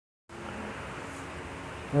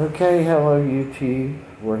Okay, hello YouTube.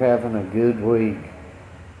 We're having a good week.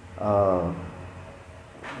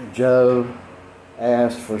 Joe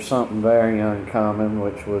asked for something very uncommon,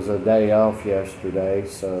 which was a day off yesterday,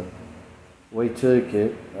 so we took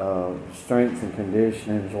it. Strength and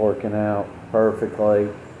conditioning is working out perfectly.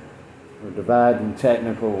 We're dividing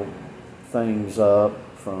technical things up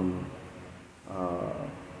from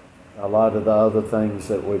a lot of the other things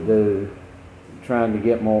that we do, trying to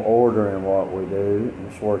get more order in what we do,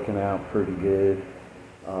 and it's working out pretty good.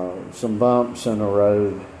 Some bumps in the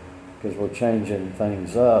road because we're changing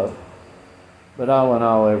things up, but all in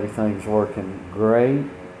all, everything's working great.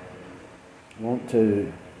 I want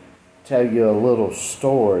to tell you a little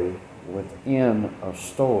story within a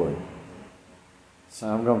story. So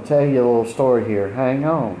I'm going to tell you a little story here. Hang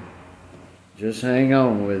on. Just hang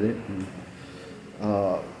on with it.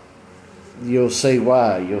 And, you'll see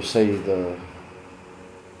why. You'll see the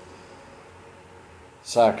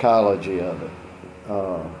psychology of it.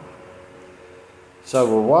 So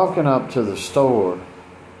we're walking up to the store,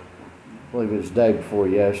 I believe it was the day before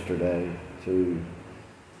yesterday, to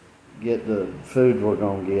get the food we're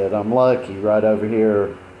going to get. I'm lucky, right over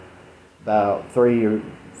here, about 300 or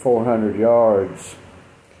 400 yards,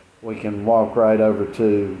 we can walk right over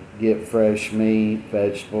to get fresh meat,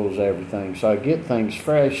 vegetables, everything. So I get things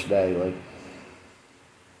fresh daily.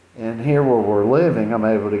 And here where we're living, I'm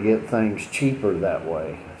able to get things cheaper that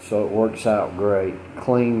way. So it works out great.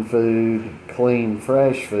 Clean food, clean,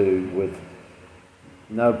 fresh food with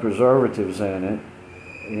no preservatives in it,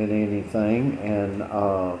 in anything. And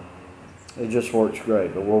it just works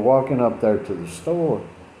great. But we're walking up there to the store,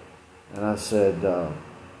 and I said,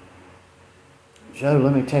 Joe,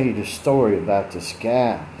 let me tell you the story about this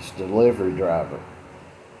guy, this delivery driver.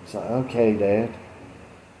 He's like, okay, Dad.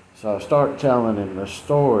 So I start telling him the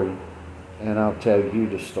story, and I'll tell you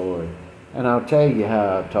the story. And I'll tell you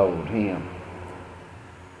how I told him.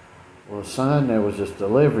 Well, son, there was this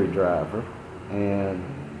delivery driver, and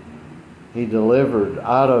he delivered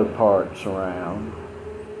auto parts around.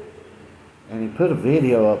 And he put a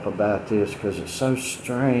video up about this because it's so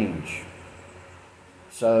strange.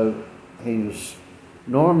 So he was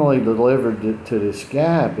normally delivered to this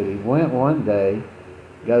guy, but he went one day,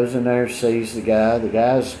 goes in there, sees the guy. The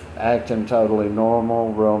guy's acting totally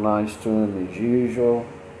normal, real nice to him as usual.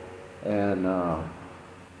 And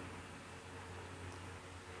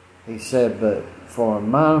he said, but for a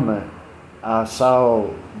moment, I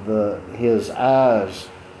saw his eyes.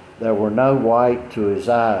 There were no white to his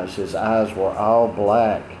eyes. His eyes were all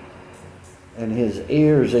black. And his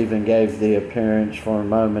ears even gave the appearance for a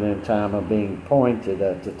moment in time of being pointed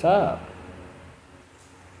at the top.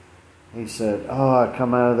 He said, oh, I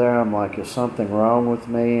come out of there, I'm like, is something wrong with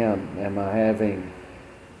me? Am I having...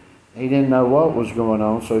 He didn't know what was going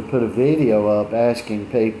on, so he put a video up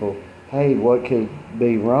asking people, hey, what could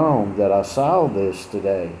be wrong that I saw this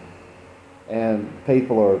today? And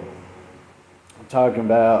people are talking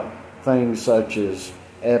about things such as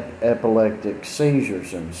epileptic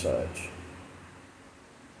seizures and such.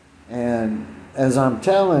 And as I'm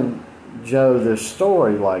telling Joe this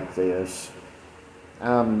story like this,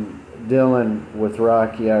 I'm dealing with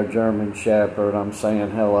Rocky, our German Shepherd. I'm saying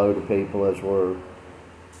hello to people as we're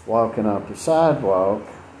walking up the sidewalk.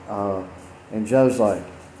 And Joe's like,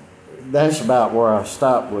 that's about where I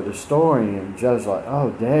stopped with the story. And Joe's like, oh,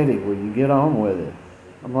 Daddy, will you get on with it?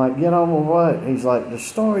 I'm like, get on with what? He's like, the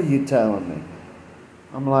story you telling me.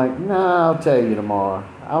 I'm like, nah, I'll tell you tomorrow.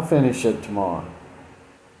 I'll finish it tomorrow.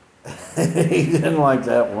 He didn't like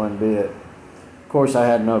that one bit. Of course, I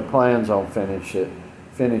had no plans on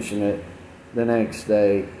finishing it the next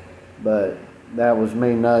day, but that was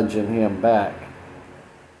me nudging him back.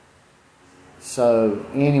 So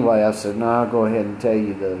anyway, I said, no, I'll go ahead and tell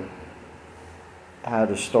you how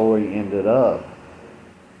the story ended up.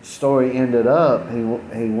 The story ended up, he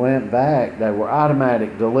went back. There were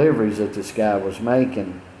automatic deliveries that this guy was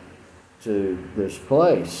making to this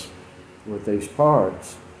place with these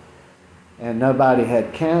parts, and nobody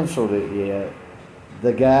had canceled it yet.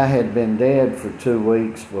 The guy had been dead for 2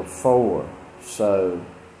 weeks before. So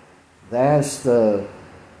that's the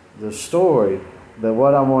story. But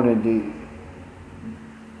what I wanted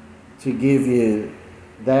to give you,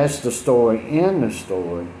 that's the story in the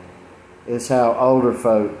story, is how older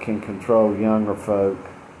folk can control younger folk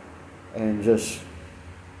and just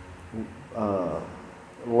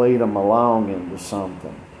lead them along into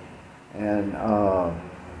something. And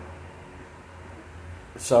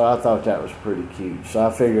so I thought that was pretty cute. So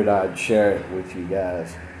I figured I'd share it with you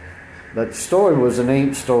guys. But the story was a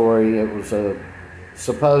neat story. It was a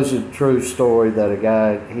supposed true story that a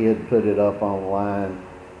guy, he had put it up online.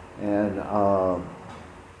 And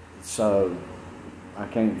So I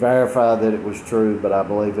can't verify that it was true, but I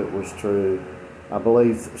believe it was true. I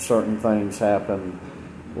believe certain things happen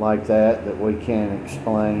like that we can't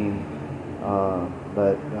explain,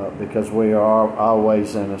 but because we are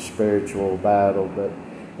always in a spiritual battle. But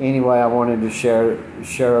anyway, I wanted to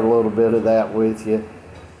share a little bit of that with you.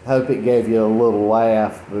 Hope it gave you a little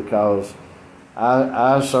laugh, because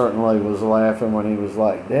I certainly was laughing when he was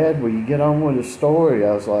like, "Dad, will you get on with the story?"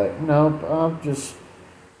 I was like, "Nope,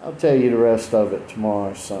 I'll tell you the rest of it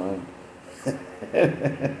tomorrow, son."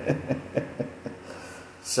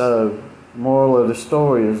 So, moral of the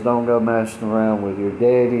story is, don't go messing around with your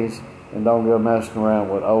daddies, and don't go messing around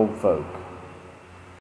with old folk.